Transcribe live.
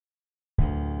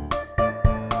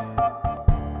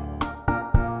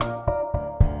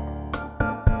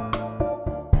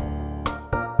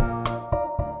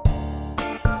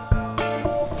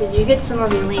Did you get some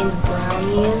of Elaine's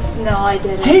brownies? No, I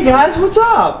didn't. Hey guys, what's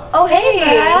up? Oh, hey,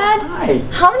 Brad. Hi.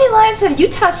 How many lives have you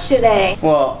touched today?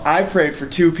 Well, I prayed for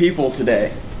 2 people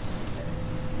today.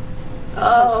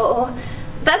 Oh,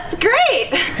 that's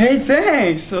great. Hey,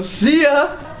 thanks. I'll see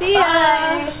ya. See ya.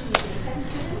 Bye.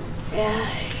 Yeah,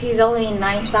 he's only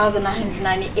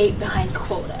 9,998 behind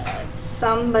quota.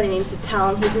 Somebody needs to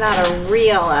tell him he's not a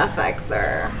real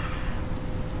FXer.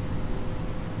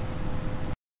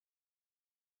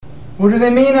 What do they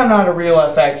mean I'm not a real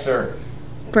FXer?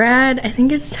 Brad, I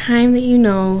think it's time that you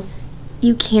know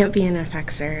you can't be an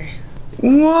FXer.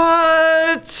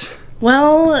 What?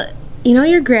 Well, you know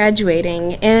you're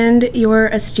graduating and you're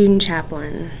a student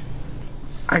chaplain.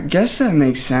 I guess that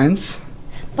makes sense.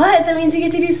 But that means you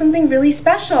get to do something really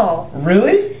special.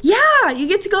 Really? Yeah, you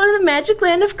get to go to the magic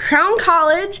land of Crown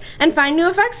College and find new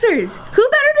FXers. Who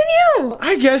better than you?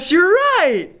 I guess you're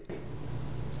right.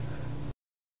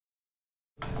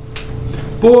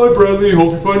 Bye, Bradley.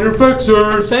 Hope you find your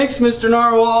FXers. Thanks, Mr.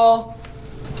 Narwhal.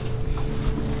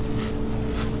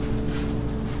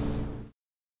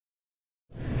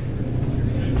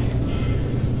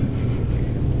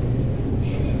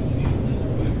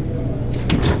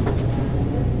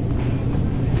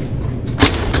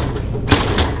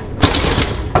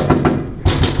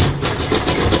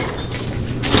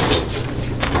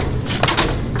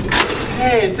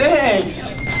 Hey, thanks.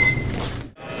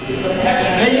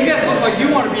 Hey, you guys look like you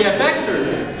want to be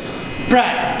FXers.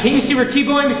 Brad, can't you see we're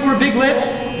T-bowing before a big lift?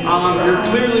 You're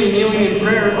clearly kneeling in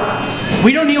prayer.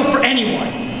 We don't kneel for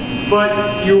anyone.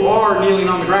 But you are kneeling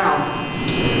on the ground.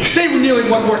 Say we're kneeling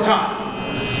one more time.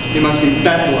 You must be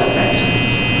Bethel FXers.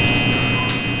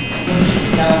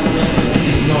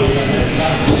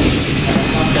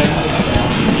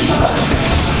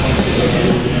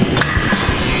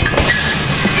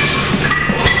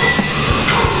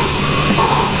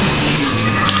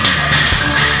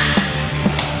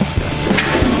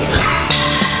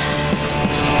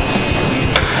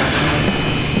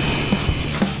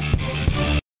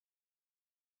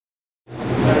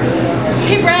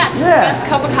 Hey Brad, Yeah. best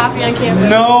cup of coffee on campus.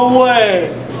 No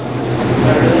way!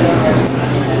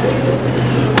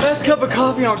 Best cup of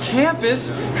coffee on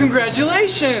campus?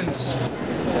 Congratulations!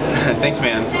 Thanks,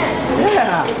 man.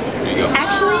 Yeah! There you go.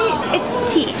 Actually,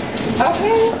 it's tea.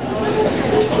 Okay.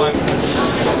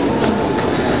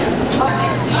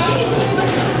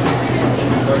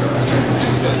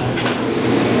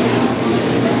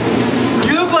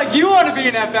 You look like you want to be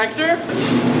an FXer!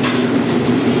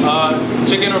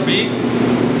 Chicken or beef?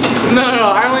 No,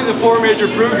 I only the 4 major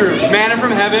fruit groups. Manna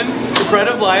from heaven, the bread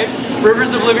of life,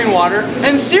 rivers of living water,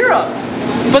 and syrup!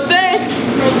 But thanks!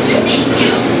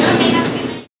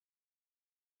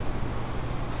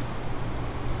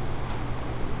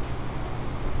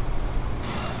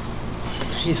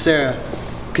 Hey Sarah,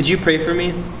 could you pray for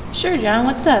me? Sure, John,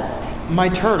 what's up? My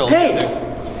turtle.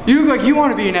 Hey! You look like you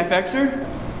want to be an FXer.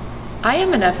 I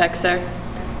am an FXer.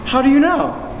 How do you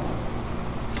know?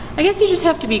 I guess you just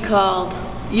have to be called.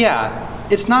 Yeah,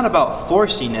 it's not about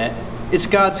forcing it. It's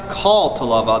God's call to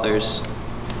love others.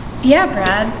 Yeah,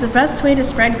 Brad, the best way to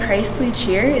spread Christly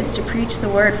cheer is to preach the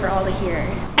word for all to hear.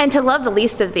 And to love the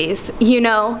least of these, you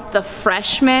know, the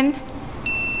freshmen.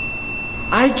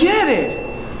 I get it!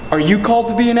 Are you called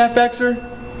to be an FXer?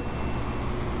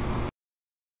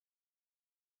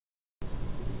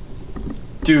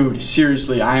 Dude,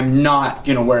 seriously, I am not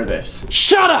gonna wear this.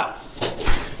 Shut up!